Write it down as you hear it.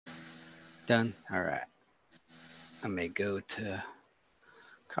Done. All right. I may go to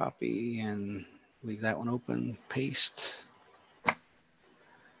copy and leave that one open, paste.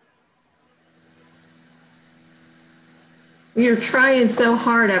 We are trying so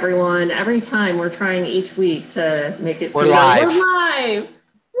hard, everyone. Every time we're trying each week to make it. We're live. We're live.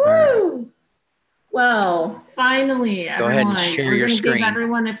 Woo! Right. Well, finally, Go ahead and share your we're going to give screen.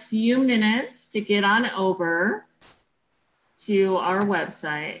 everyone a few minutes to get on over to our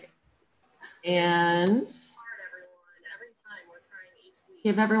website and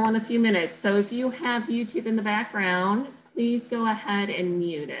give everyone a few minutes. So if you have YouTube in the background, please go ahead and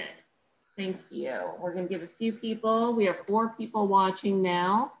mute it. Thank you. We're going to give a few people. We have 4 people watching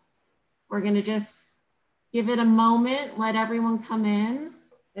now. We're going to just give it a moment, let everyone come in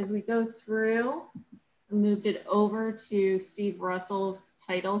as we go through. I moved it over to Steve Russell's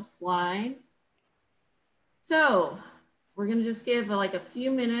title slide. So we're going to just give like a few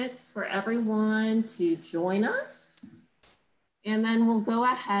minutes for everyone to join us. And then we'll go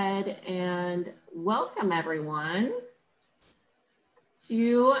ahead and welcome everyone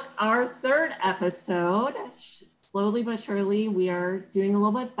to our 3rd episode. Slowly but surely, we are doing a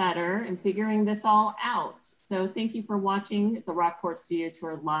little bit better and figuring this all out. So thank you for watching the Rockport Studio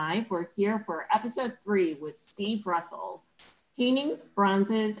Tour live. We're here for episode 3 with Steve Russell, paintings,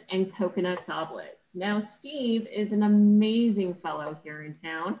 bronzes, and coconut goblets. Now, Steve is an amazing fellow here in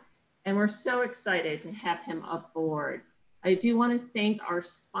town, and we're so excited to have him aboard. I do want to thank our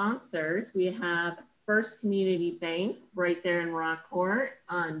sponsors. We have First Community Bank right there in Rockport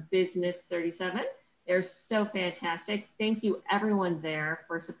on Business 37. They're so fantastic. Thank you everyone there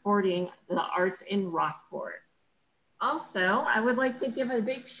for supporting the arts in Rockport. Also, I would like to give a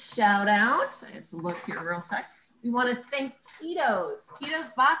big shout out. I have to look here real sec. We want to thank Tito's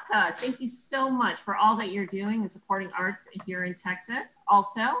Vodka. Thank you so much for all that you're doing and supporting arts here in Texas.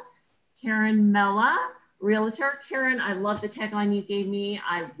 Also, Karen Mella, Realtor. Karen, I love the tagline you gave me.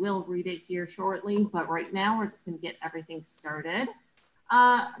 I will read it here shortly, but right now we're just going to get everything started.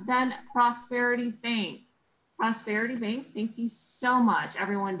 Then Prosperity Bank. Prosperity Bank, thank you so much.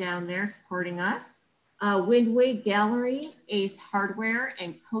 Everyone down there supporting us. Windway Gallery, Ace Hardware,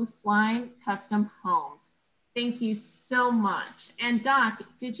 and Coastline Custom Homes. Thank you so much. And Doc,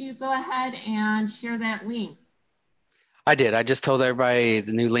 did you go ahead and share that link? I did. I just told everybody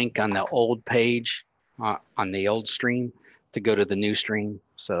the new link on the old page, on the old stream, to go to the new stream.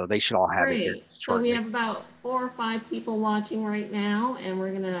 So they should all have it here shortly. So we have about 4 or 5 people watching right now, and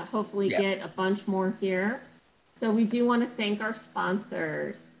we're going to hopefully get a bunch more here. So we do want to thank our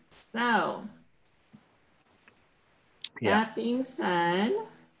sponsors. So that being said,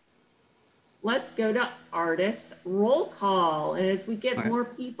 let's go to artist roll call. And as we get more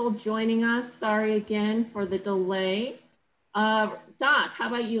people joining us, sorry again for the delay. Doc, how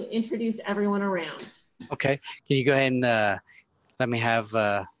about you introduce everyone around? Okay. Can you go ahead and let me have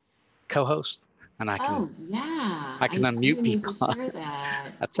co-host, and I can. Oh yeah. I can unmute people. Share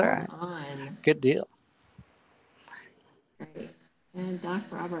that. That's all right. Good deal. Great. And Doc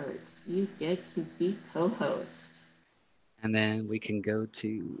Roberts, you get to be co-host. And then we can go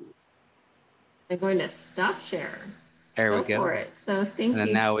to. I'm going to stop share. There we go. For it. So thank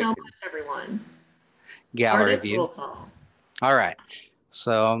you so much, everyone. Gallery view. Roll call. All right.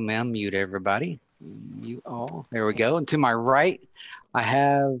 So I'm gonna mute everybody. You all. There we go. And to my right, I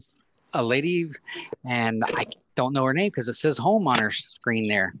have a lady, and I don't know her name because it says home on her screen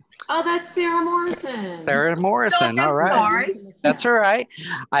there. Oh, that's Sarah Morrison. Sarah Morrison. All right. Sorry. That's all right.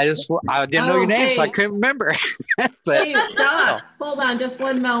 I didn't know your name, so I couldn't remember. But, hey, Doc, hold on just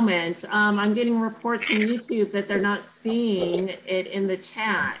one moment. I'm getting reports from YouTube that they're not seeing it in the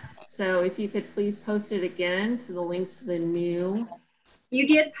chat. So if you could please post it again to the link to the new. You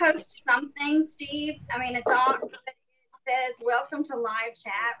did post something, Steve. I mean, a doc says, welcome to live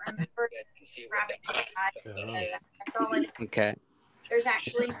chat. Remember to subscribe to that's all it is. Okay. There's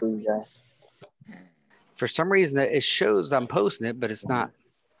actually. For some reason, it shows I'm posting it, but it's not.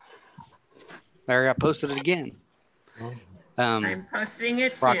 There, I posted it again. I'm posting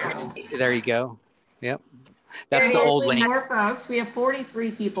it too. There you go. Yep. That's the old link. More folks. We have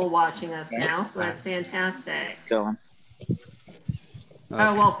 43 people watching us now, so that's fantastic. Going. Okay.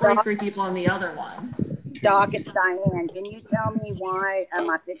 Oh, well, 43 people on the other one. Doc, it's Diane. Can you tell me why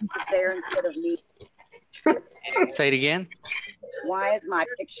my picture is there instead of me? Say it again. Why is my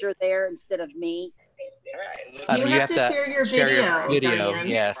picture there instead of me? You have to share your video. Diane.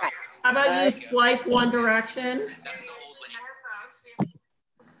 Yes. How about you swipe one direction?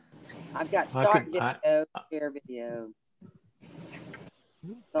 I've got start video, share video.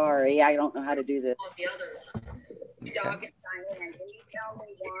 Sorry, I don't know how to do this. Okay. Diane, can you tell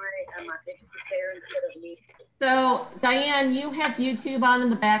me why my picture is there instead of me? So Diane, you have YouTube on in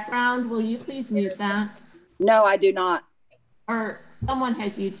the background. Will you please mute that? No, I do not. Or someone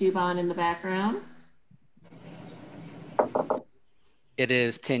has YouTube on in the background. It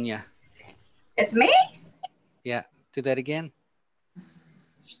is Tanya. It's me? Yeah. Do that again.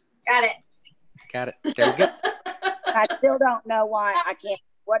 Got it. Got it. There we go. I still don't know why I can't.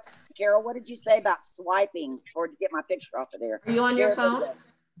 What, Carol, what did you say about swiping to get my picture off of there? Are you on your phone?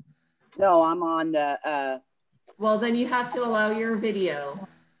 No, I'm on the, Well, then you have to allow your video.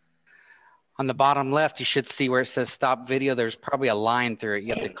 On the bottom left, you should see where it says stop video. There's probably a line through it.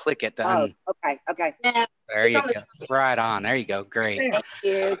 You have to click it. Okay. Yeah. There you go. Right on. There you go. Great. Thank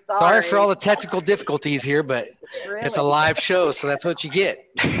you. Sorry for all the technical difficulties here, but Really? it's a live show, so that's what you get.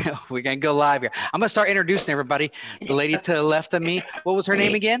 We're going to go live here. I'm going to start introducing everybody. The lady to the left of me, what was her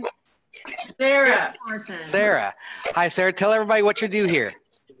name again? Sarah. Sarah. Hi, Sarah. Tell everybody what you do here.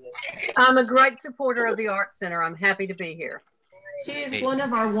 I'm a great supporter of the Art Center. I'm happy to be here. She is one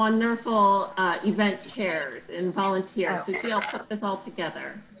of our wonderful event chairs and volunteers, so she'll put this all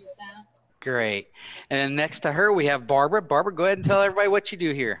together. Great. And then next to her, we have Barbara. Barbara, go ahead and tell everybody what you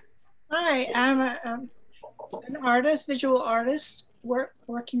do here. Hi, I'm an artist, visual artist,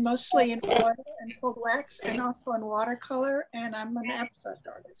 working mostly in oil and cold wax and also in watercolor, and I'm an abstract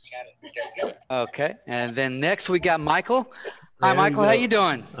artist. Okay. And then next we got Michael. Hi, Michael. How you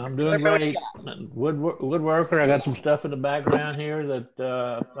doing? I'm doing great. Woodworker. I got some stuff in the background here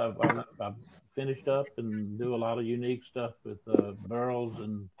that I've finished up and do a lot of unique stuff with barrels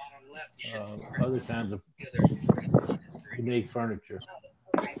and other kinds of unique furniture.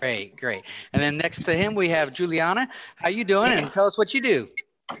 Great, great. And then next to him, we have Juliana. How you doing? And tell us what you do.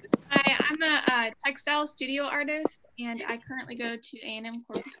 Hi, I'm a textile studio artist, and I currently go to A&M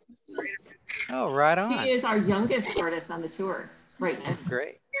Corporate School. Oh, right on. She is our youngest artist on the tour right now.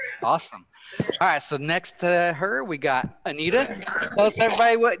 Great. Awesome. All right, so next to her, we got Anita. Tell us,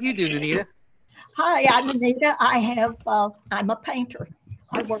 everybody, what you do, Anita. Hi, I'm Anita. I'm a painter.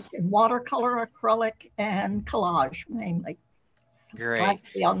 I work in watercolor, acrylic, and collage mainly. Great. Glad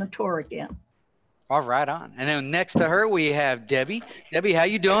to be on the tour again. All right, on. And then next to her, we have Debbie. Debbie, how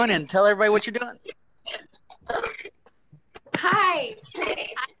you doing? And tell everybody what you're doing. Hi,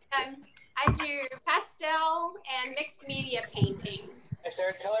 I do pastel and mixed media painting. Hey,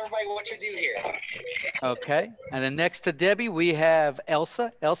 Sarah, tell everybody what you do here. Okay. And then next to Debbie, we have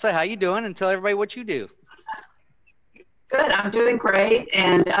Elsa. Elsa, how you doing? And tell everybody what you do. Good, I'm doing great.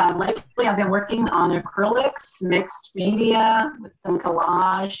 And lately I've been working on acrylics, mixed media with some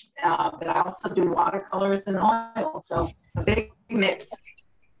collage, but I also do watercolors and oil. So a big mix.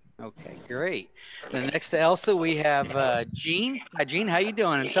 Okay, great. Then next to Elsa, we have Jean. Hi, Jean, how you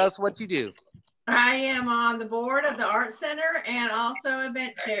doing? And tell us what you do. I am on the board of the Art Center and also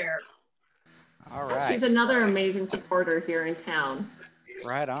event chair. All right. She's another amazing supporter here in town.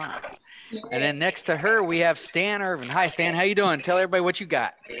 Right on. And then next to her, we have Stan Irvin. Hi, Stan. How you doing? Tell everybody what you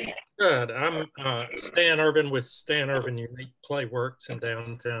got. Good. I'm Stan Irvin with Stan Irvin Unique Playworks in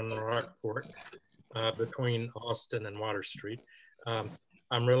downtown Rockport, between Austin and Water Street.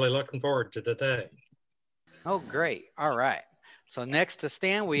 I'm really looking forward to today. Oh, great. All right. So next to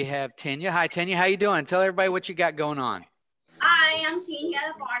Stan, we have Tanya. Hi, Tanya. How you doing? Tell everybody what you got going on. Hi, I'm Tina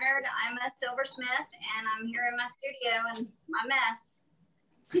Barnard. I'm a silversmith, and I'm here in my studio and my mess.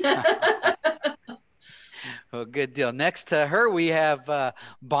 Well, good deal. Next to her, we have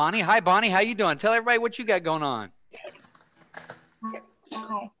Bonnie. Hi, Bonnie. How you doing? Tell everybody what you got going on.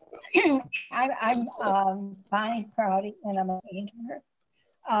 Hi, I'm Bonnie Crowdy, and I'm a painter.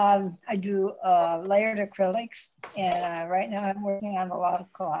 I do layered acrylics, and right now I'm working on a lot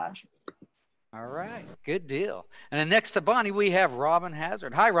of collage. All right, good deal. And then next to Bonnie, we have Robin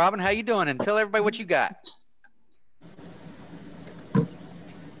Hazard. Hi, Robin. How you doing? And tell everybody what you got.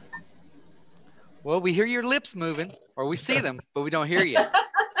 Well, we hear your lips moving, or we see them, but we don't hear you.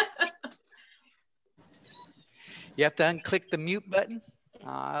 You have to unclick the mute button.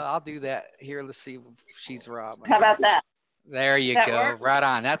 I'll do that here. Let's see if she's Robin. How about that? There you That go. work? Right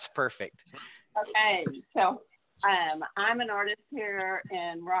on. That's perfect. Okay, so I'm an artist here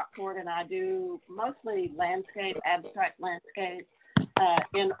in Rockport, and I do mostly landscape, abstract landscape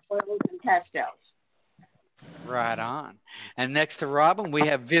in oils and pastels. Right on. And next to Robin, we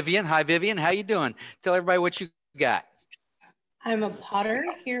have Vivian. Hi, Vivian. How you doing? Tell everybody what you got. I'm a potter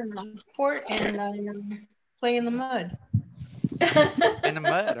here in Rockport, and I play in the mud. In the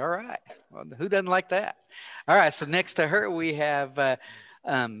mud. All right. Well, who doesn't like that? All right. So next to her, we have,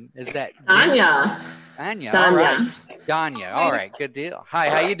 is that Danya? Danya. All right. Danya. All right. Good deal. Hi.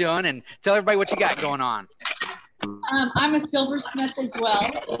 How you doing? And tell everybody what you got going on. I'm a silversmith as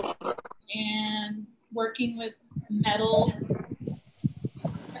well, and working with metal.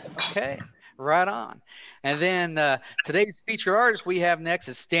 Okay, right on. And then today's featured artist we have next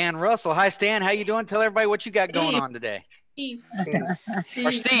is Stan Russell. Hi, Stan. How you doing? Tell everybody what you got going on today. Steve.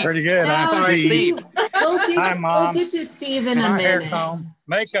 Or Steve. Pretty good. I'm Steve. Hi, Mom. We'll get to Steve in Can a I hair minute. comb,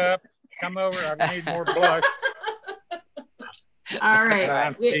 makeup, come over. I need more blush. All right.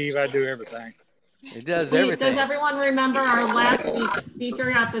 I'm Steve. I do everything. He does everything. Does everyone remember our last week feature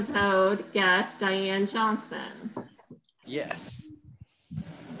episode guest, Diane Johnson? Yes.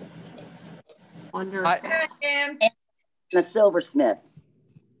 Wonderful. The silversmith.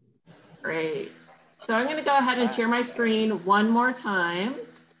 Great. So I'm going to go ahead and share my screen one more time.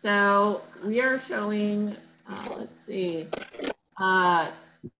 So we are showing, let's see. And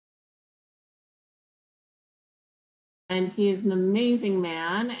he is an amazing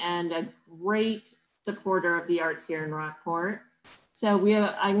man and a great supporter of the arts here in Rockport. So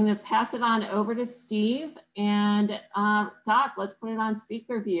I'm going to pass it on over to Steve, and Doc, let's put it on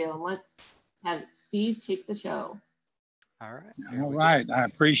speaker view and let's have Steve take the show. All right. All right. I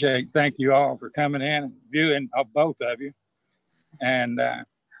appreciate. Thank you all for coming in and viewing both of you. And I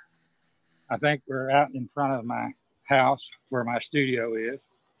think we're out in front of my house where my studio is.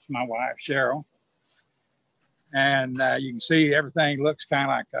 It's my wife, Cheryl. And you can see everything looks kind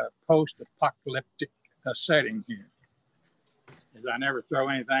of like a post-apocalyptic setting here. As I never throw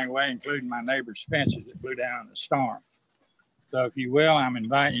anything away, including my neighbor's fences that blew down in the storm. So if you will, I'm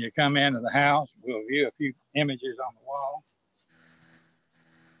inviting you to come into the house. We'll view a few images on the wall.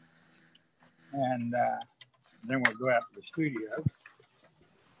 And then we'll go out to the studio.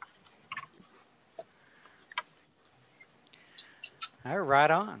 All right,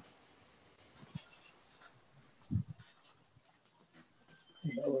 right on.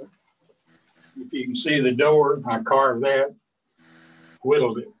 If you can see the door, I carved that,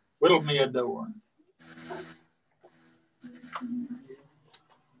 whittled it, whittled me a door.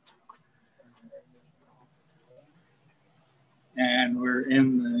 And we're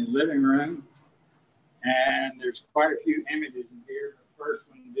in the living room, and there's quite a few images in here. The first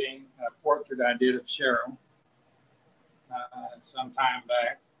one being a portrait I did of Cheryl some time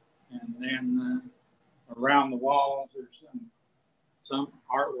back. And then around the walls, there's some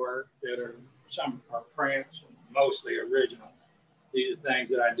artwork that are, some are prints, mostly original. These are things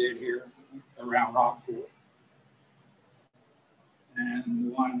that I did here around Rockport. And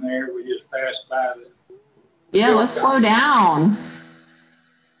the one there, we just passed by the... Yeah, let's slow down.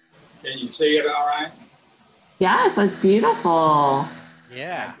 Can you see it all right? Yes, that's beautiful.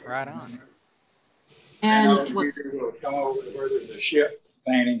 Yeah, right on. And we'll come over to where there's a ship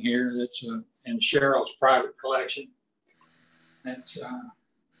painting here that's in Cheryl's private collection. That's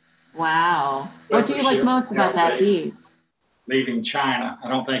wow. What do you like most about that piece? Leaving China. I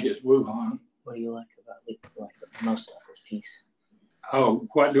don't think it's Wuhan. What do you like most about this piece? Oh,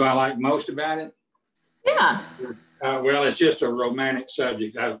 what do I like most about it? Yeah. Well, it's just a romantic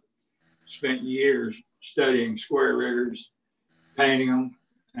subject. I've spent years studying square riggers, painting them,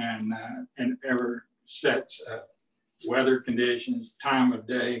 and ever sets weather conditions, time of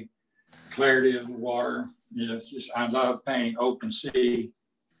day, clarity of the water. You know, it's just, I love painting open sea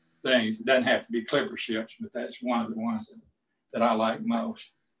things. It doesn't have to be clipper ships, but that's one of the ones that I like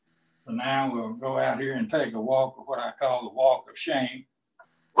most. So now we'll go out here and take a walk of what I call the walk of shame.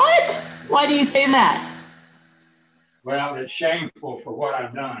 What? Why do you say that? Well, it's shameful for what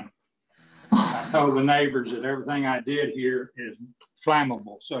I've done. I told the neighbors that everything I did here is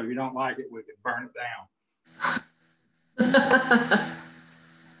flammable. So if you don't like it, we could burn it down.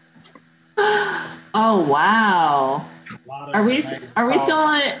 Oh, wow. Are we still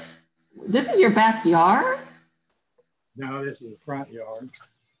on it? This is your backyard? No, this is the front yard.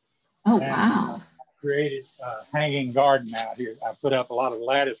 Oh, wow. I created a hanging garden out here. I put up a lot of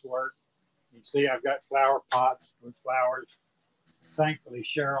lattice work. You see, I've got flower pots with flowers. Thankfully,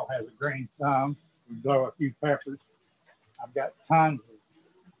 Cheryl has a green thumb. We grow a few peppers. I've got tons of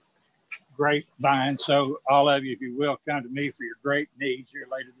grapevines. So all of you, if you will, come to me for your grape needs here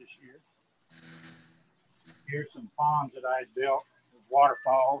later this year. Here's some ponds that I built with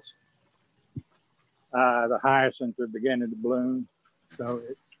waterfalls. The hyacinths are beginning to bloom. So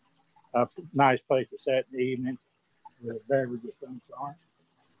it's a nice place to sit in the evening with a beverage of some sort.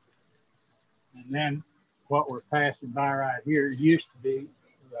 And then what we're passing by right here used to be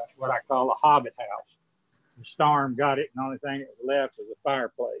what I call a hobbit house. The storm got it, and the only thing that was left was a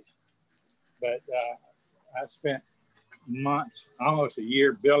fireplace. But I spent months, almost a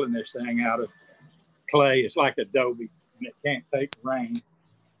year, building this thing out of clay. It's like adobe, and it can't take rain,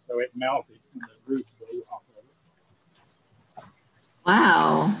 so it melted and the roof blew off of it.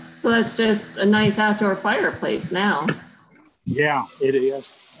 Wow. So that's just a nice outdoor fireplace now. Yeah, it is.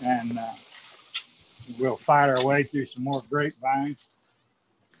 And we'll fight our way through some more grapevines.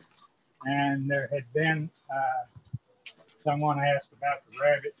 And there had been someone asked about the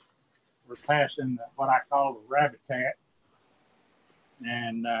rabbit. We're passing what I call the rabbit-tat.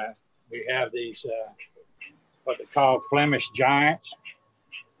 And we have these, what they call Flemish giants.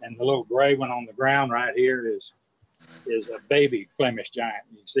 And the little gray one on the ground right here is a baby Flemish giant.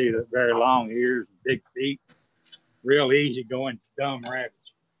 You see the very long ears, big feet, real easy going, dumb rabbits.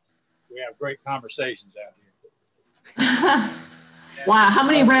 We have great conversations out here. Wow, how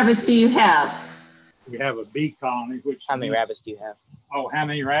many rabbits do you have? We have a bee colony. Which how many rabbits do you have? Oh, how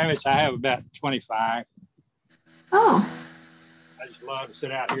many rabbits? I have about 25. Oh. I just love to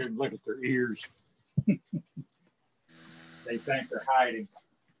sit out here and look at their ears. They think they're hiding.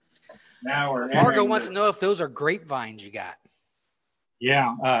 Now we're Margo wants to know if those are grapevines you got.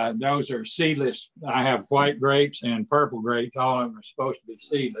 Yeah, those are seedless. I have white grapes and purple grapes. All of them are supposed to be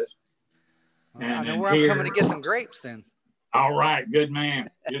seedless. And I know where I'm coming to get some grapes then. All right, good man.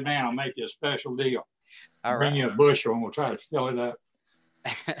 Good man. I'll make you a special deal. All Bring you a bushel and we'll try to fill it up.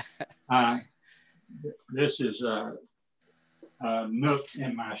 This is a nook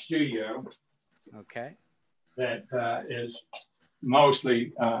in my studio. Okay. That is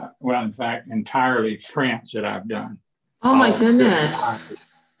mostly, well, in fact, entirely prints that I've done. Oh my goodness.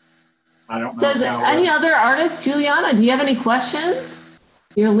 I don't know. Does any other artist, Juliana, do you have any questions?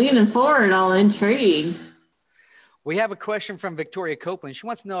 You're leaning forward, all intrigued. We have a question from Victoria Copeland. She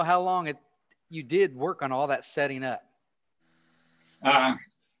wants to know how long you did work on all that setting up.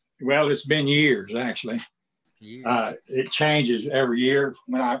 Well, it's been years, actually. It changes every year.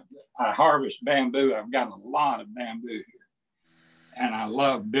 When I harvest bamboo, I've got a lot of bamboo here. And I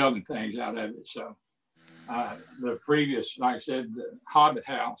love building things out of it. So the previous, like I said, the Hobbit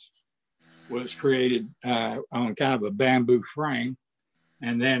house was created on kind of a bamboo frame.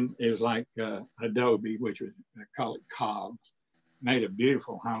 And then it was like adobe, which was, I call it cob. Made a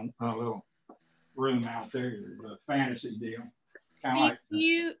beautiful home, a little room out there, a fantasy deal. Steve,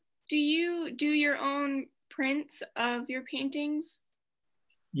 do you do your own prints of your paintings?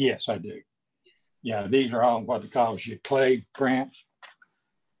 Yes, I do. Yeah, these are all what they call clay prints.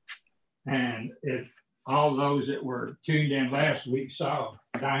 And if all those that were tuned in last week saw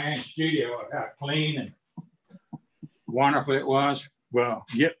Diane's studio, how clean and wonderful it was, well,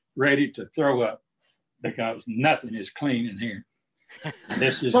 get ready to throw up because nothing is clean in here.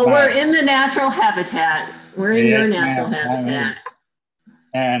 This is we're in the natural habitat. We're in your natural habitat.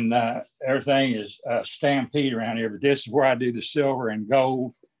 And everything is stampede around here, but this is where I do the silver and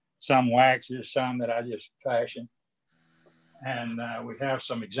gold, some waxes, some that I just fashion. And we have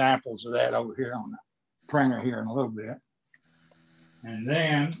some examples of that over here on the printer here in a little bit. And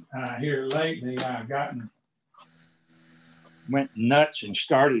then here lately, I've went nuts and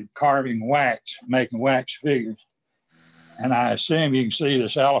started carving wax, making wax figures. And I assume you can see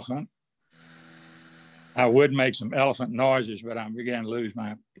this elephant. I would make some elephant noises, but I'm beginning to lose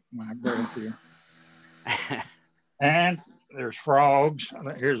my breath here. And there's frogs.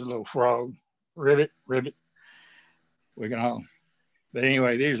 Here's a little frog. Ribbit, ribbit. We can all, but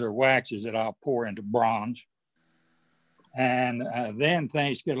anyway, these are waxes that I'll pour into bronze. And then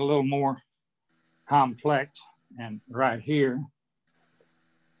things get a little more complex. And right here,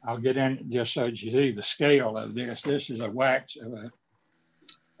 I'll get in just so you see the scale of this. This is a wax of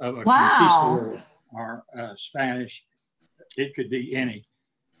a conquistador or Spanish. It could be any.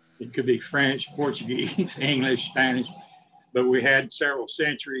 It could be French, Portuguese, English, Spanish. But we had several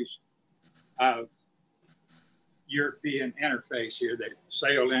centuries of European interface here that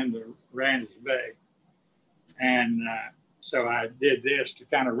sailed into Rand's Bay. And so I did this to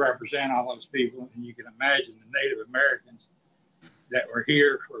kind of represent all those people. And you can imagine the Native Americans that were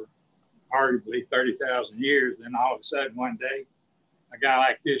here for arguably 30,000 years. Then all of a sudden one day, a guy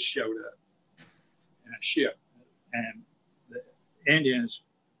like this showed up in a ship. And the Indians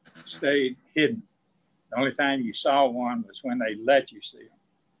stayed hidden. The only time you saw one was when they let you see them.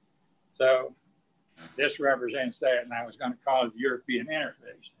 So this represents that, and I was going to call it European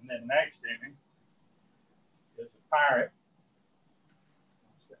interface. And then next to me is a pirate.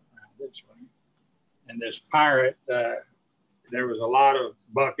 I'll step around this way. And this pirate, there was a lot of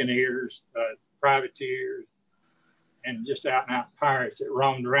buccaneers, privateers, and just out and out pirates that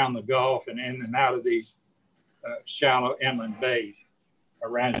roamed around the Gulf and in and out of these shallow inland bays,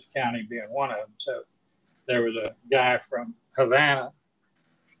 Aransas County being one of them. So there was a guy from Havana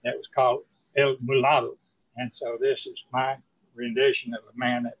that was called El Mulatto. And so this is my rendition of a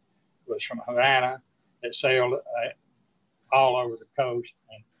man that was from Havana that sailed all over the coast,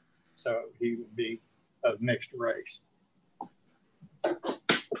 and so he would be of mixed race.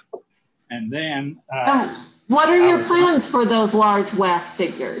 And then, what are your plans for those large wax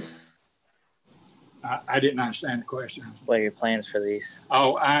figures? I didn't understand the question. What are your plans for these?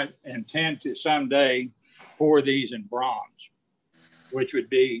 Oh, I intend to someday pour these in bronze, which would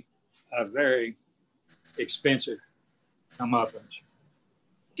be a very expensive comeuppance.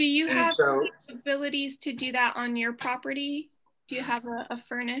 Do you And have so, abilities to do that on your property? Do you have a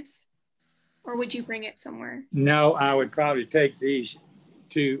furnace, or would you bring it somewhere? no, I would probably take these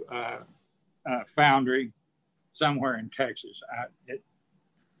to a foundry somewhere in Texas.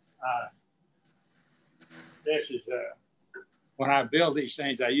 This is when I build these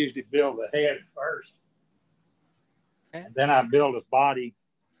things, I usually build the head first, and then I build a body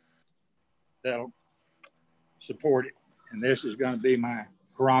that'll support it. And this is going to be my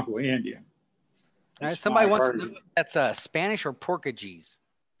Caronco Indian. Somebody wants to know if that's Spanish or Portuguese.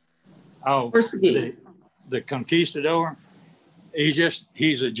 Oh, the conquistador.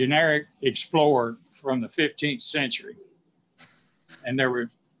 He's a generic explorer from the 15th century, and there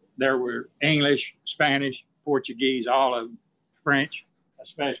were English, Spanish, Portuguese, all of them, French,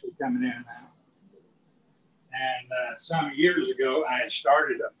 especially coming in and out. And some years ago, I had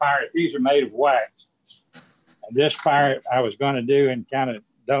started a pirate. These are made of wax. And this pirate I was going to do and kind of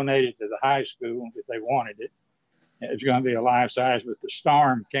donate it to the high school if they wanted it. It was going to be a life size, but the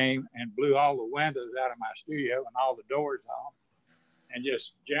storm came and blew all the windows out of my studio and all the doors off, and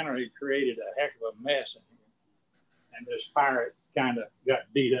just generally created a heck of a mess in here. And this pirate kind of got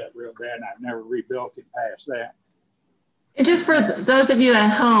beat up real bad, and I've never rebuilt it past that. And just for those of you at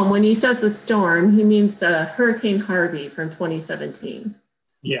home, when he says the storm, he means the Hurricane Harvey from 2017.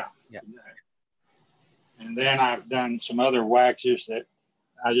 Yeah. Exactly. And then I've done some other waxes that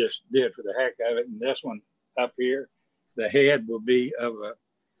I just did for the heck of it. And this one up here, the head will be of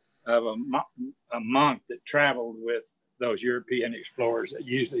a monk that traveled with those European explorers that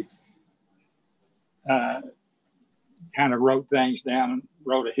usually kind of wrote things down and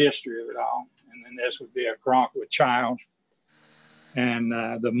wrote a history of it all. And then this would be a Caronco child. And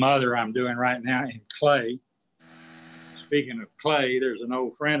the mother I'm doing right now in clay. Speaking of clay, there's an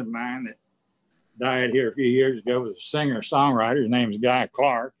old friend of mine that died here a few years ago, was a singer-songwriter. His name is Guy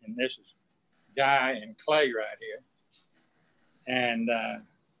Clark, and this is Guy in clay right here. And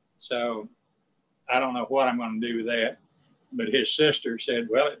so I don't know what I'm going to do with that, but his sister said,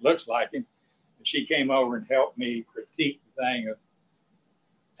 well, it looks like him. And she came over and helped me critique the thing of,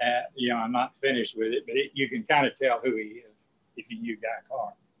 you know, I'm not finished with it, but you can kind of tell who he is if you knew Guy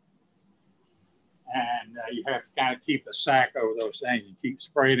Clark. And you have to kind of keep a sack over those things and keep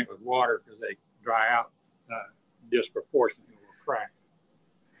spraying it with water because they dry out disproportionately or crack.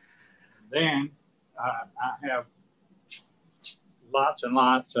 Then I have lots and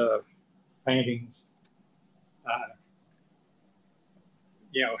lots of paintings,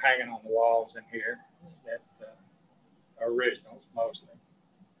 you know, hanging on the walls in here that are originals mostly.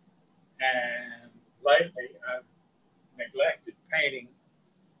 And lately I've neglected painting,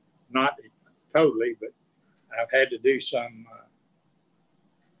 not totally, but I've had to do some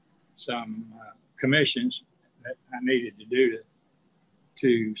commissions that I needed to do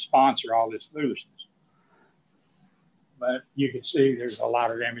to sponsor all this foolishness. But you can see there's a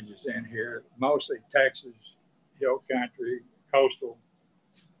lot of images in here, mostly Texas, hill country, coastal,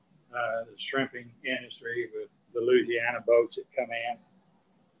 the shrimping industry with the Louisiana boats that come in.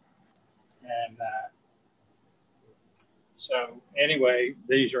 And so anyway,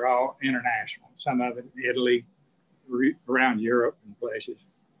 these are all international. Some of it in Italy, around Europe and places.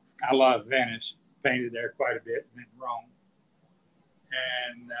 I love Venice, painted there quite a bit, and then Rome.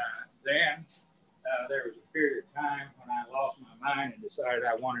 And then there was a period of time when I lost my mind and decided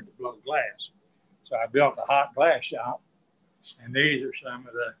I wanted to blow glass. So I built a hot glass shop, and these are some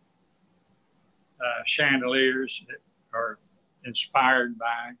of the chandeliers that are inspired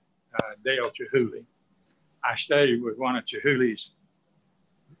by Dale Chihuly. I studied with one of Chihuly's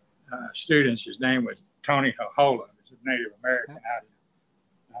students. His name was Tony Hohola. He's a Native American out of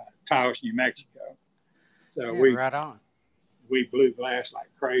Taos, New Mexico. So yeah, right on. We blew glass like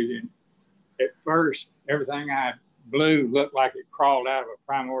crazy. And at first, everything I blew looked like it crawled out of a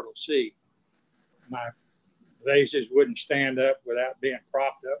primordial sea. My vases wouldn't stand up without being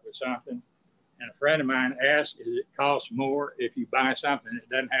propped up with something. And a friend of mine asked, does it cost more if you buy something that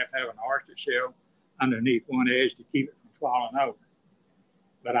doesn't have to have an oyster shell underneath one edge to keep it from falling over?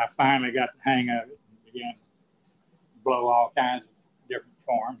 But I finally got the hang of it and began to blow all kinds of different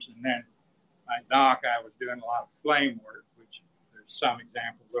forms. And then my dock, I was doing a lot of flame work, which there's some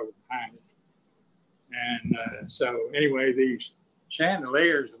examples over behind it. And so anyway, these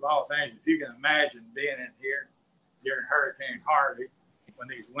chandeliers of all things, if you can imagine being in here during Hurricane Harvey, when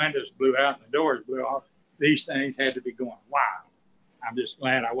these windows blew out and the doors blew off, these things had to be going wild. I'm just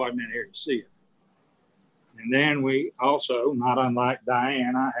glad I wasn't in here to see it. And then we also, not unlike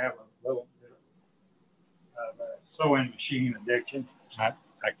Diane, I have a little bit of a sewing machine addiction. I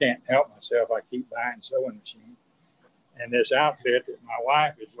can't help myself. I keep buying sewing machines. And this outfit that my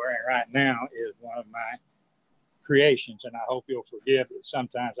wife is wearing right now is one of my creations. And I hope you'll forgive that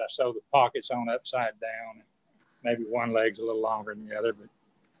sometimes I sew the pockets on upside down. And maybe one leg's a little longer than the other, but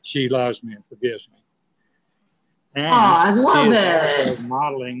she loves me and forgives me. And I love she it. is also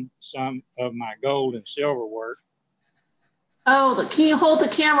modeling some of my gold and silver work. Oh, can you hold the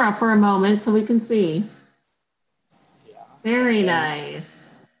camera for a moment so we can see? Yeah. Very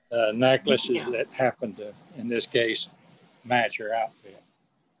nice. Necklaces that happen to, in this case, match her outfit.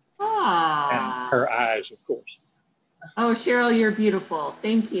 Ah. And her eyes, of course. Oh, Cheryl, you're beautiful.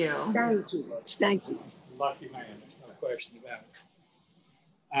 Thank you. Thank you. Thank you. Lucky man, there's no question about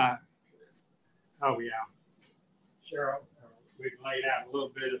it. Oh, yeah. Cheryl, we've laid out a little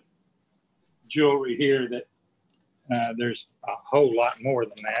bit of jewelry here that there's a whole lot more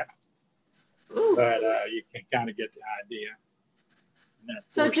than that. Ooh. But you can kind of get the idea.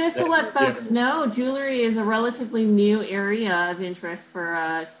 So just to let folks know, jewelry is a relatively new area of interest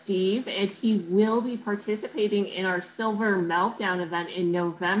for Steve, and he will be participating in our Silver Meltdown event in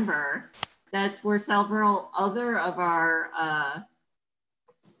November. That's where several other of our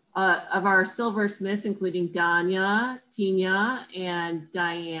silversmiths, including Danya, Tina, and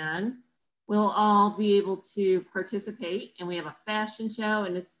Diane, will all be able to participate. And we have a fashion show,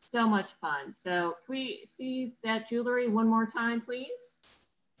 and it's so much fun. So can we see that jewelry one more time, please?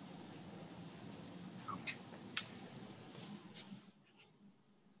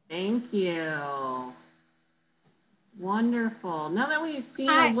 Thank you. Wonderful. Now that we've seen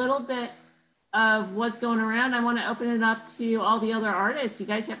a little bit of what's going around, I want to open it up to all the other artists. You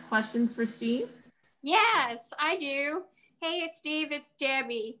guys have questions for Steve? Yes, I do. Hey, Steve, it's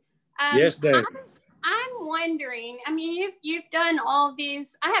Debbie. Yes, Debbie. I'm wondering, I mean, you've done all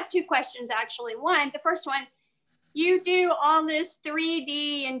these. I have two questions, actually. The first one, you do all this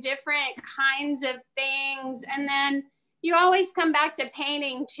 3D and different kinds of things, and then you always come back to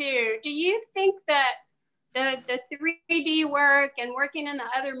painting too. Do you think that the 3D work and working in the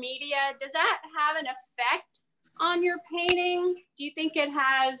other media, does that have an effect on your painting? Do you think it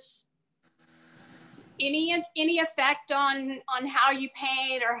has any effect on how you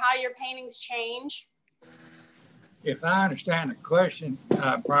paint or how your paintings change? If I understand the question,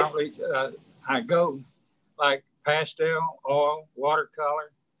 probably I go like pastel, oil,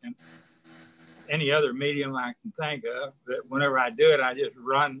 watercolor, and any other medium I can think of. That whenever I do it, I just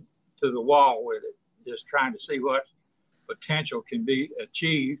run to the wall with it, just trying to see what potential can be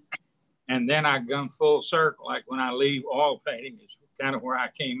achieved. And then I come full circle, like when I leave oil painting, is kind of where I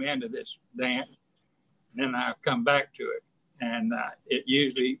came into this dance. And then I come back to it. And it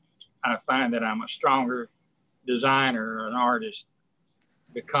usually, I find that I'm a stronger designer or an artist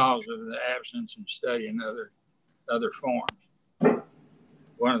because of the absence and studying other forms.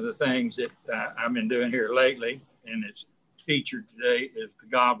 One of the things that I've been doing here lately, and it's featured today, is the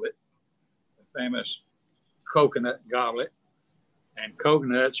goblet, the famous coconut goblet. And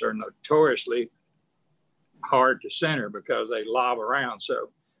coconuts are notoriously hard to center because they lob around. So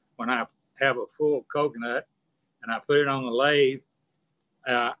when I have a full coconut and I put it on the lathe,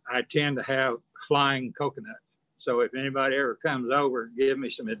 I tend to have flying coconut. So if anybody ever comes over, give me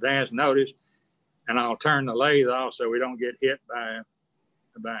some advance notice and I'll turn the lathe off so we don't get hit by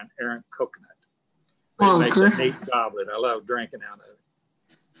an errant coconut. But it makes a neat goblet. I love drinking out of it.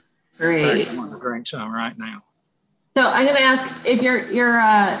 Great. In fact, I want to drink some right now. So I'm going to ask if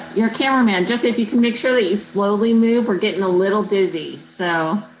your cameraman, just if you can make sure that you slowly move. We're getting a little dizzy.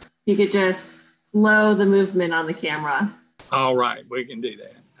 So if you could just slow the movement on the camera. All right, we can do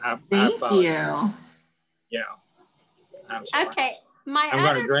that. Thank you. Yeah. I'm sorry. Okay. I'm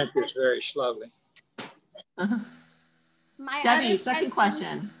going to drink this very slowly. Debbie, second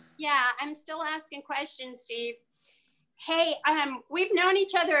question. Yeah, I'm still asking questions, Steve. Hey, we've known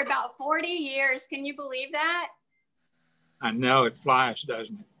each other about 40 years. Can you believe that? I know it flies,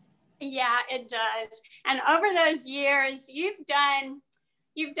 doesn't it? Yeah, it does. And over those years, you've done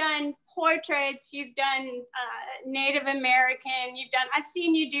portraits, you've done Native American, I've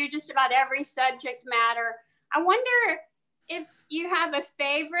seen you do just about every subject matter. I wonder if you have a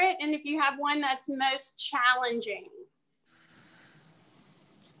favorite and if you have one that's most challenging.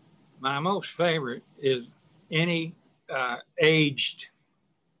 My most favorite is any aged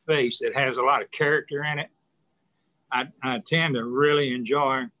face that has a lot of character in it. I tend to really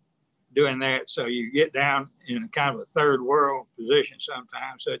enjoy doing that. So you get down in a kind of a third world position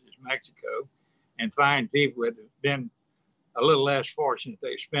sometimes, such as Mexico, and find people that have been a little less fortunate.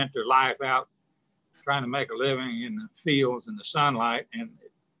 They've spent their life out trying to make a living in the fields and the sunlight, and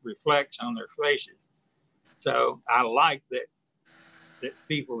it reflects on their faces. So I like that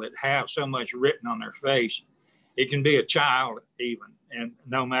people that have so much written on their face. It can be a child even, and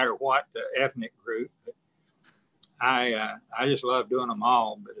no matter what the ethnic group. I just love doing them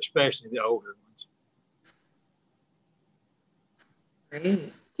all, but especially the older ones.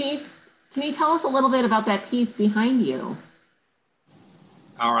 Great. Can you tell us a little bit about that piece behind you?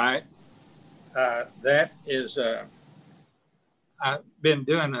 All right. That is, I've been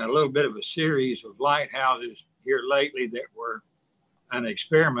doing a little bit of a series of lighthouses here lately that were an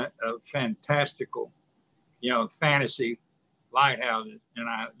experiment of fantastical, fantasy lighthouses. And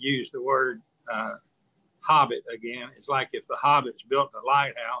I use the word Hobbit again. It's like if the Hobbits built a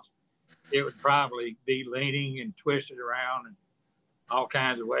lighthouse, it would probably be leaning and twisted around in all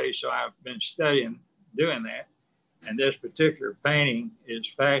kinds of ways. So I've been studying doing that. And this particular painting is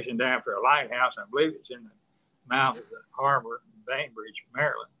fashioned after a lighthouse. I believe it's in the mouth of the harbor in Bainbridge,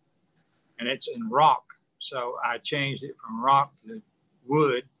 Maryland. And it's in rock. So I changed it from rock to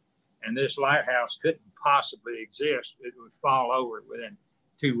wood. And this lighthouse couldn't possibly exist. It would fall over within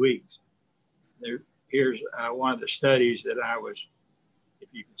 2 weeks. Here's one of the studies that I was, if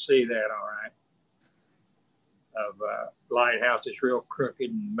you can see that all right, of lighthouse. It's real crooked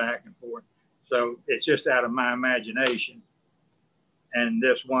and back and forth. So it's just out of my imagination. And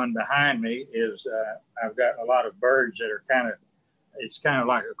this one behind me is, I've got a lot of birds that are it's kind of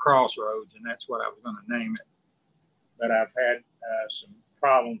like a crossroads, and that's what I was going to name it. But I've had some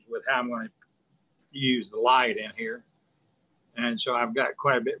problems with how I'm going to use the light in here. And so I've got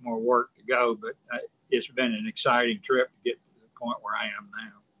quite a bit more work to go, but it's been an exciting trip to get to the point where I am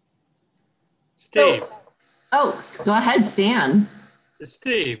now. Steve. Oh, go ahead, Stan.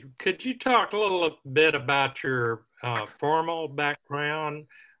 Steve, could you talk a little bit about your formal background,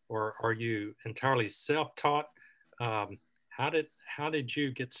 or are you entirely self-taught? How did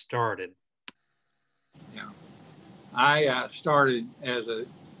you get started? Yeah, I started as a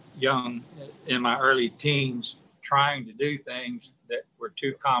young, in my early teens, trying to do things that were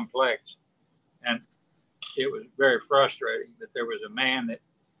too complex. And it was very frustrating that there was a man that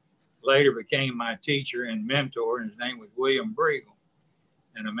later became my teacher and mentor, and his name was William Briegel.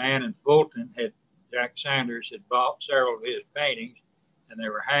 And a man in Fulton, Jack Sanders, had bought several of his paintings, and they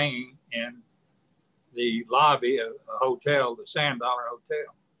were hanging in the lobby of a hotel, the Sand Dollar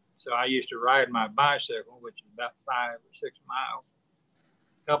Hotel. So I used to ride my bicycle, which is about 5 or 6 miles,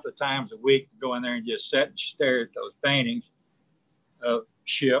 a couple of times a week, to go in there and just sit and stare at those paintings of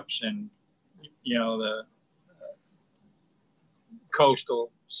ships and, the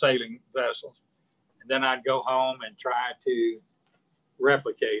coastal sailing vessels. And then I'd go home and try to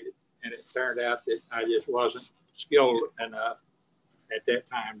replicate it. And it turned out that I just wasn't skilled enough at that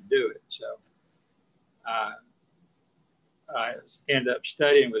time to do it. So I ended up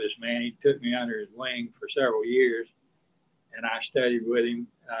studying with this man. He took me under his wing for several years, and I studied with him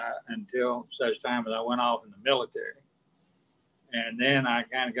until such time as I went off in the military. And then I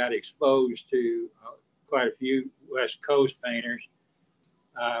kind of got exposed to quite a few West Coast painters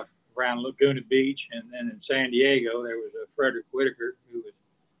around Laguna Beach. And then in San Diego, there was a Frederick Whitaker, who was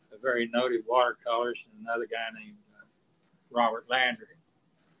a very noted watercolorist, and another guy named Robert Landry.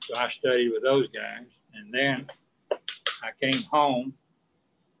 So I studied with those guys. And then I came home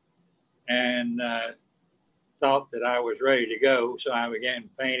and thought that I was ready to go. So I began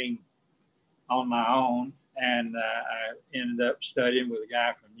painting on my own. And I ended up studying with a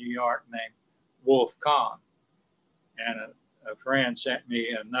guy from New York named Wolf Kahn. And a friend sent me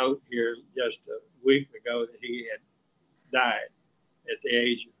a note here just a week ago that he had died at the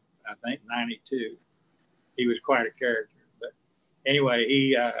age of, I think, 92. He was quite a character. But anyway,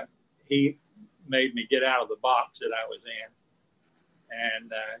 he made me get out of the box that I was in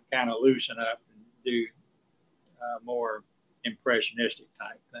and kind of loosen up and do more impressionistic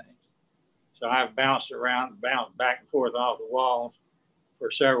type things. So I've bounced back and forth off the walls for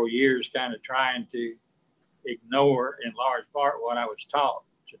several years, kind of trying to ignore in large part what I was taught,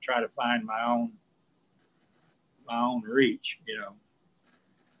 to try to find my own reach,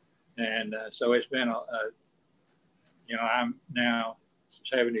 And so it's been I'm now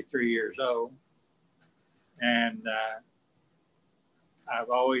 73 years old, and I've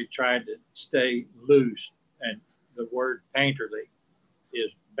always tried to stay loose, and the word painterly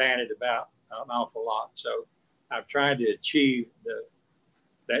is bandied about an awful lot. So I've tried to achieve the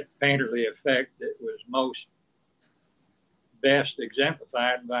that painterly effect that was most best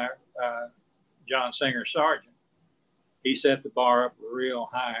exemplified by John Singer Sargent. He set the bar up real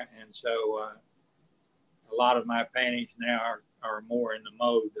high, and so a lot of my paintings now are more in the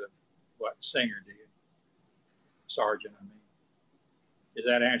mode of what Singer did. Sargent, I mean. Does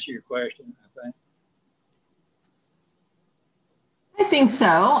that answer your question, I think? I think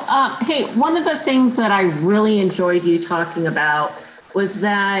so. Hey, one of the things that I really enjoyed you talking about was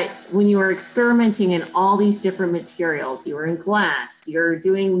that when you were experimenting in all these different materials, you were in glass, you're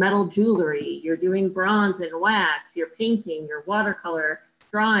doing metal jewelry, you're doing bronze and wax, you're painting, you're watercolor,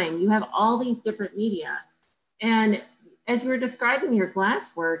 drawing, you have all these different media. And as you were describing your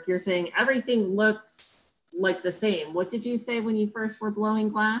glass work, you're saying everything looks like the same. What did you say when you first were blowing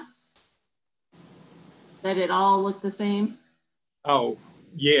glass? That it all looked the same? Oh,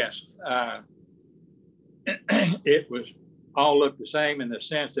 yes. It was all looked the same in the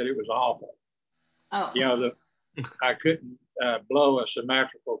sense that it was awful. Oh. You know, I couldn't blow a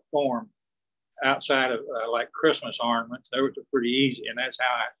symmetrical form outside of like Christmas ornaments. Those were pretty easy, and that's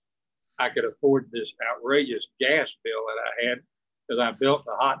how I could afford this outrageous gas bill that I had, because I built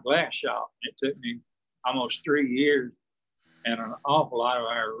a hot glass shop. It took me almost 3 years and an awful lot of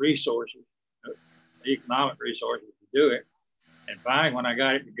our resources, economic resources, to do it. And finally, when I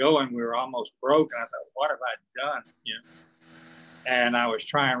got it going, we were almost broke. And I thought, what have I done? You know? And I was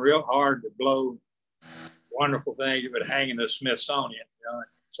trying real hard to blow wonderful things that would hang in the Smithsonian. You know? And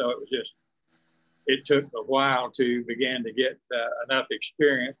so it was just, it took a while to begin to get enough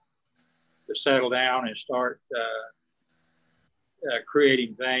experience to settle down and start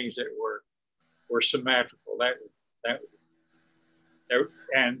creating things that were symmetrical.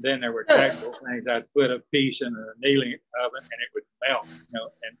 And then there were technical things. I'd put a piece in a annealing oven and it would melt, you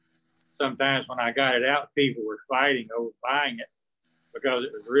know. And sometimes when I got it out, people were fighting over buying it because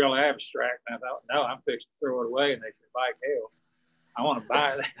it was real abstract. And I thought, no, I'm fixing to throw it away. And they said, like hell, I want to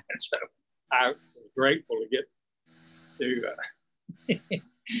buy that. So I was grateful to get to,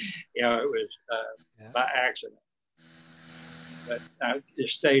 you know, it was by accident. But I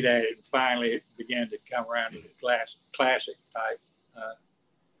just stayed at it, and finally it began to come around to the classic type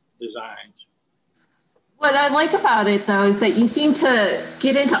designs. What I like about it, though, is that you seem to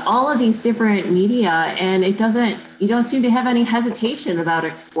get into all of these different media, and you don't seem to have any hesitation about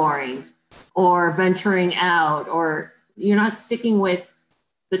exploring or venturing out, or you're not sticking with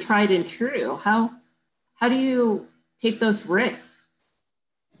the tried and true. How do you take those risks?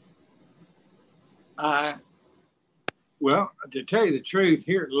 Well, to tell you the truth,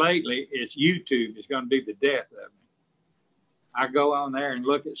 here lately, it's YouTube is going to be the death of me. I go on there and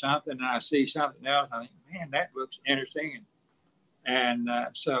look at something and I see something else. I think, man, that looks interesting. And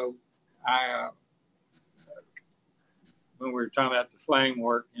so when we were talking about the flame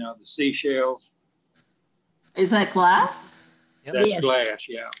work, you know, the seashells. Is that glass? That's yes. Glass,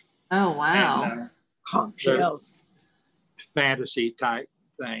 yeah. Oh, wow. And, conch shells. Fantasy type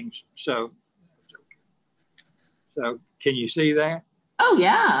things. So can you see that? Oh,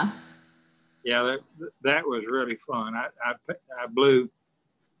 yeah. Yeah, that was really fun. I blew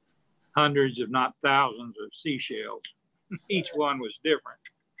hundreds, if not thousands, of seashells. Each one was different.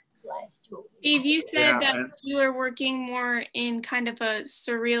 Steve, you said that you were working more in kind of a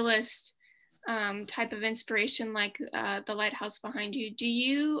surrealist type of inspiration, like the lighthouse behind you. Do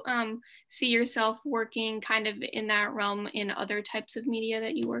you see yourself working kind of in that realm in other types of media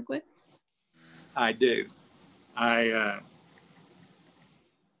that you work with? I do.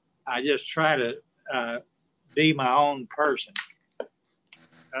 I just try to be my own person.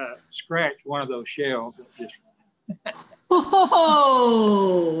 Scratch one of those shells. Just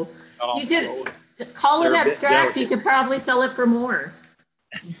oh, you could call it abstract. You could probably sell it for more.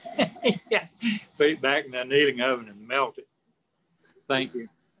 Yeah, put it back in the annealing oven and melt it. Thank you.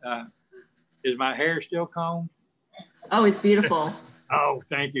 Is my hair still combed? Oh, it's beautiful. Oh,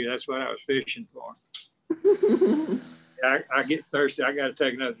 thank you. That's what I was fishing for. I get thirsty. I got to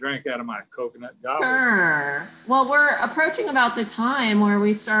take another drink out of my coconut goblet. Sure. Well, we're approaching about the time where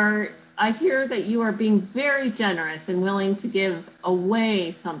we start. I hear that you are being very generous and willing to give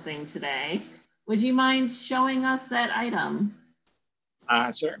away something today. Would you mind showing us that item? I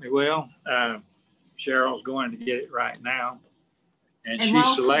certainly will. Cheryl's going to get it right now. And she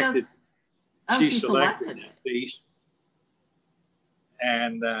selected, she selected this piece.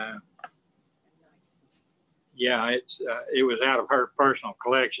 And yeah, it was out of her personal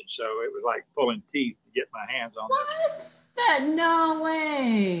collection, so it was like pulling teeth to get my hands on this. That no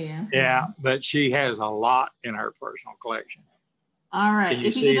way. Yeah, but she has a lot in her personal collection. All right,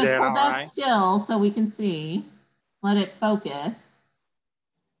 if you could just hold that still so we can see. Let it focus.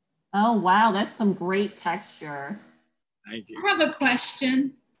 Oh, wow. That's some great texture. Thank you. I have a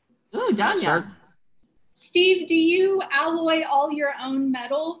question. Ooh, Danya. Steve, do you alloy all your own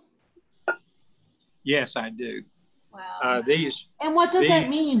metal? Yes, I do. Wow. And what does that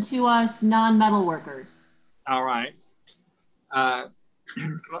mean to us non-metal workers? All right.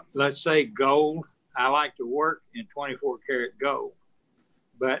 Let's say gold. I like to work in 24 karat gold,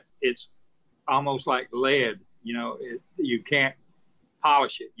 but it's almost like lead. You know, you can't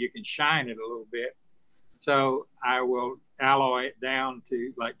polish it. You can shine it a little bit. So I will alloy it down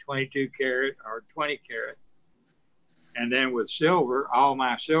to like 22 karat or 20 karat. And then with silver, all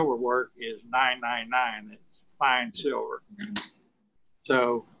my silver work is 999. It's fine silver.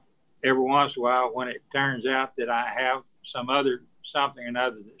 So every once in a while, when it turns out that I have something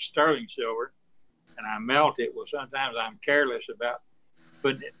another that's sterling silver, and I melt it, well, sometimes I'm careless about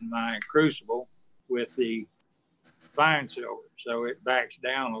putting it in my crucible with the fine silver, so it backs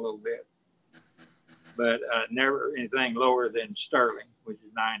down a little bit. But never anything lower than sterling, which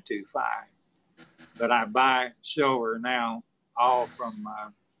is 925. But I buy silver now all from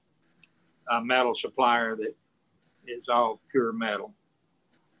a metal supplier that is all pure metal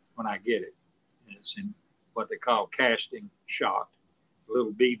when I get it. And it's in what they call casting shot,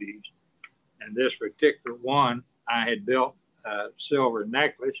 little BBs. And this particular one, I had built a silver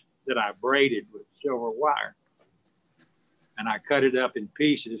necklace that I braided with silver wire. And I cut it up in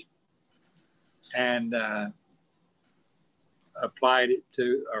pieces and applied it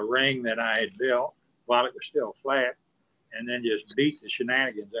to a ring that I had built while it was still flat, and then just beat the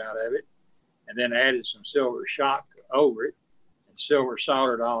shenanigans out of it, and then added some silver shot over it, and silver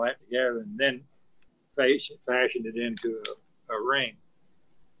soldered all that together, and then fashioned it into a ring.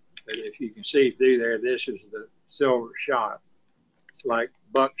 But if you can see through there, this is the silver shot. It's like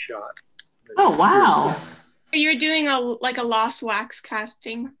buckshot. Oh, wow. You're doing like a lost wax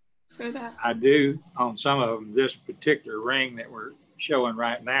casting for that? I do on some of them. This particular ring that we're showing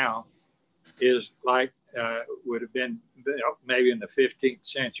right now is like, would have been maybe in the 15th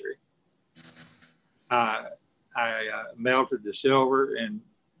century. I melted the silver and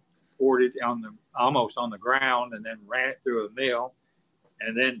poured it almost on the ground, and then ran it through a mill,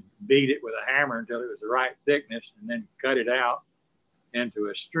 and then beat it with a hammer until it was the right thickness, and then cut it out into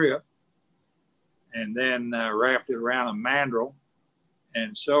a strip, and then wrapped it around a mandrel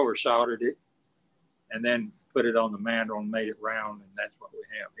and silver soldered it, and then put it on the mandrel and made it round, and that's what we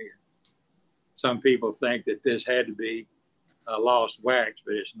have here. Some people think that this had to be a lost wax,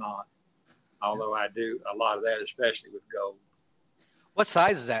 but it's not. Although I do a lot of that, especially with gold. What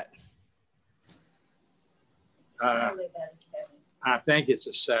size is that? I think it's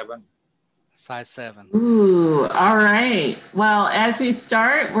a 7. Size 7. Ooh, all right. Well, as we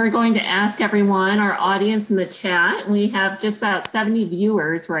start, we're going to ask everyone, our audience in the chat. We have just about 70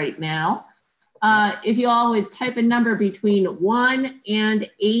 viewers right now. If you all would type a number between 1 and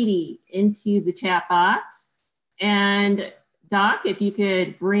 80 into the chat box. And Doc, if you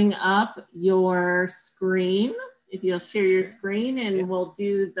could bring up your screen, if you'll share your screen, and we'll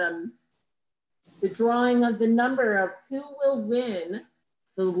do the drawing of the number of who will win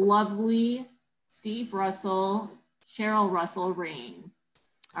the lovely Steve Russell, Cheryl Russell ring.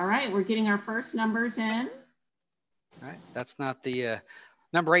 All right, we're getting our first numbers in. All right, that's not the,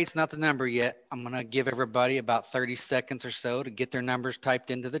 number 8's not the number yet. I'm gonna give everybody about 30 seconds or so to get their numbers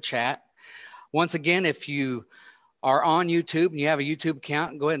typed into the chat. Once again, if you are on YouTube and you have a YouTube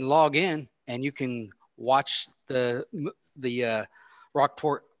account, go ahead and log in, and you can watch the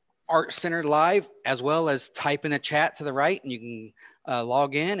Rockport Art Center live, as well as type in the chat to the right, and you can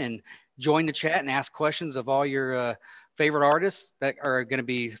log in and join the chat and ask questions of all your favorite artists that are going to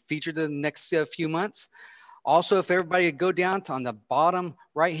be featured in the next few months. Also, if everybody would go down to on the bottom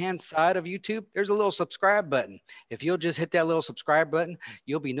right-hand side of YouTube, there's a little subscribe button. If you'll just hit that little subscribe button,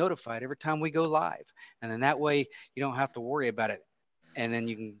 you'll be notified every time we go live. And then that way you don't have to worry about it. And then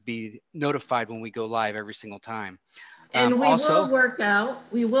you can be notified when we go live every single time. And we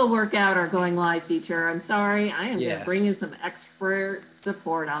will work out our going live feature. I'm sorry, I am going to bring in some expert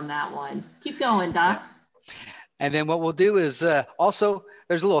support on that one. Keep going, Doc. Yeah. And then what we'll do is also,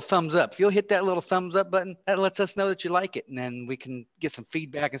 there's a little thumbs up. If you'll hit that little thumbs up button, that lets us know that you like it. And then we can get some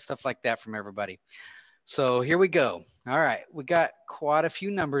feedback and stuff like that from everybody. So here we go. All right, we got quite a few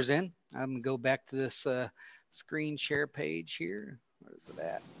numbers in. I'm going to go back to this screen share page here. Where is it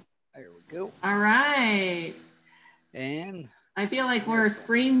at? There we go. All right. And I feel like we're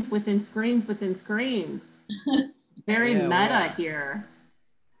screens within screens within screens. Very meta here.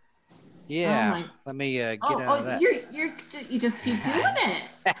 Yeah. Let me get out of that. You just keep doing it.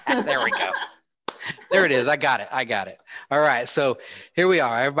 There we go. There it is. I got it. I got it. All right. So here we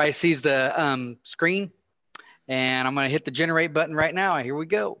are. Everybody sees the screen, and I'm going to hit the generate button right now. Here we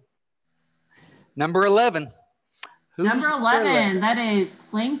go. Number 11. Who's Number 11, that is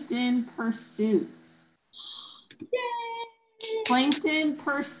Plankton Pursuits. Yay! Plankton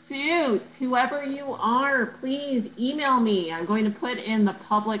Pursuits, whoever you are, please email me. I'm going to put in the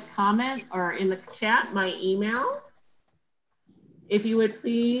public comment or in the chat my email. If you would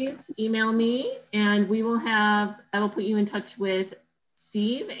please email me, and I will put you in touch with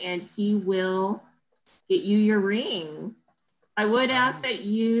Steve, and he will get you your ring. I would ask that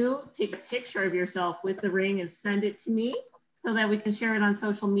you take a picture of yourself with the ring and send it to me so that we can share it on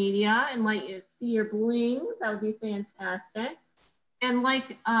social media and let you see your bling. That would be fantastic. And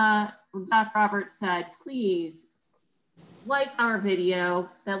like Doc Roberts said, please like our video,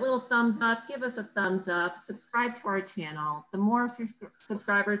 that little thumbs up, give us a thumbs up, subscribe to our channel. The more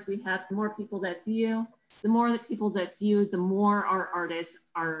subscribers we have, the more people that view, the more the people that view, the more our artists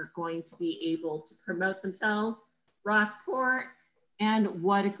are going to be able to promote themselves. Rockport, and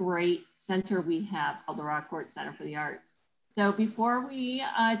what a great center we have called the Rockport Center for the Arts. So before we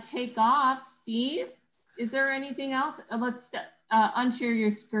take off, Steve, is there anything else? Let's unshare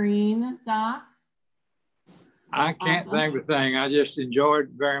your screen, Doc. I can't think of a thing. I just enjoyed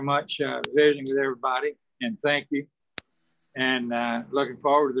very much visiting with everybody, and thank you. And looking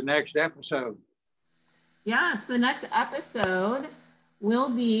forward to the next episode. Yes, the next episode will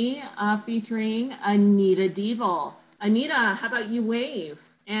be featuring Anita Deeble. Anita, how about you wave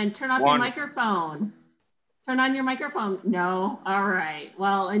and turn off your microphone? Turn on your microphone. No? All right.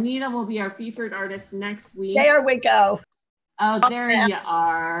 Well, Anita will be our featured artist next week. There we go. Oh, there you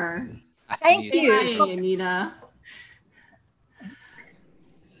are. Thank you. Hi, Anita.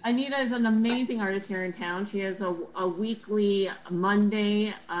 Anita is an amazing artist here in town. She has a weekly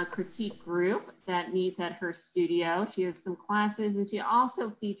Monday critique group that meets at her studio. She has some classes, and she also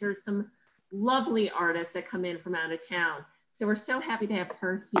features some lovely artists that come in from out of town. So we're so happy to have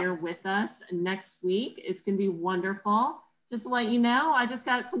her here with us next week. It's going to be wonderful. Just to let you know, I just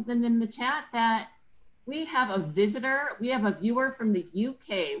got something in the chat that we have a visitor. We have a viewer from the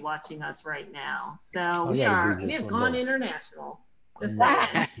UK watching us right now. So we have gone international. Just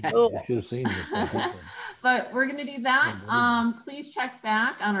saying. But we're going to do that. Please check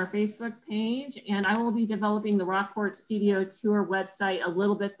back on our Facebook page, and I will be developing the Rockport Studio Tour website a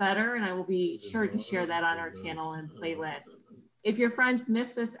little bit better, and I will be sure to share that on our channel and playlist. If your friends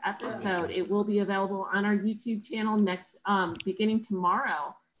missed this episode, it will be available on our YouTube channel beginning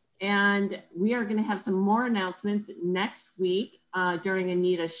tomorrow. And we are going to have some more announcements next week during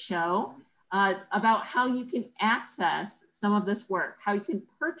Anita's show. About how you can access some of this work, how you can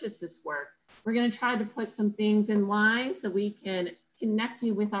purchase this work. We're going to try to put some things in line so we can connect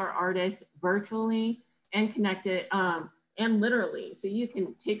you with our artists virtually and connect it and literally, so you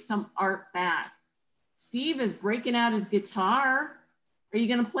can take some art back. Steve is breaking out his guitar. Are you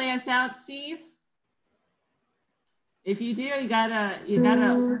going to play us out, Steve? If you do, you gotta.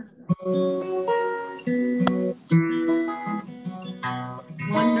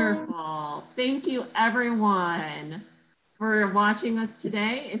 Wonderful. Thank you, everyone, for watching us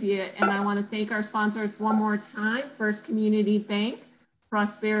today. And I want to thank our sponsors one more time: First Community Bank,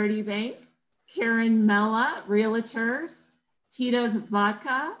 Prosperity Bank, Karen Mella Realtors, Tito's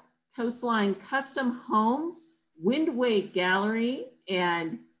Vodka, Coastline Custom Homes, Windway Gallery,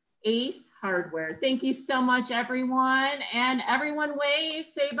 and Ace Hardware. Thank you so much, everyone. And everyone wave,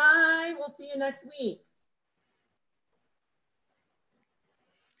 say bye. We'll see you next week.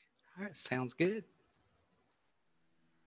 All right, sounds good.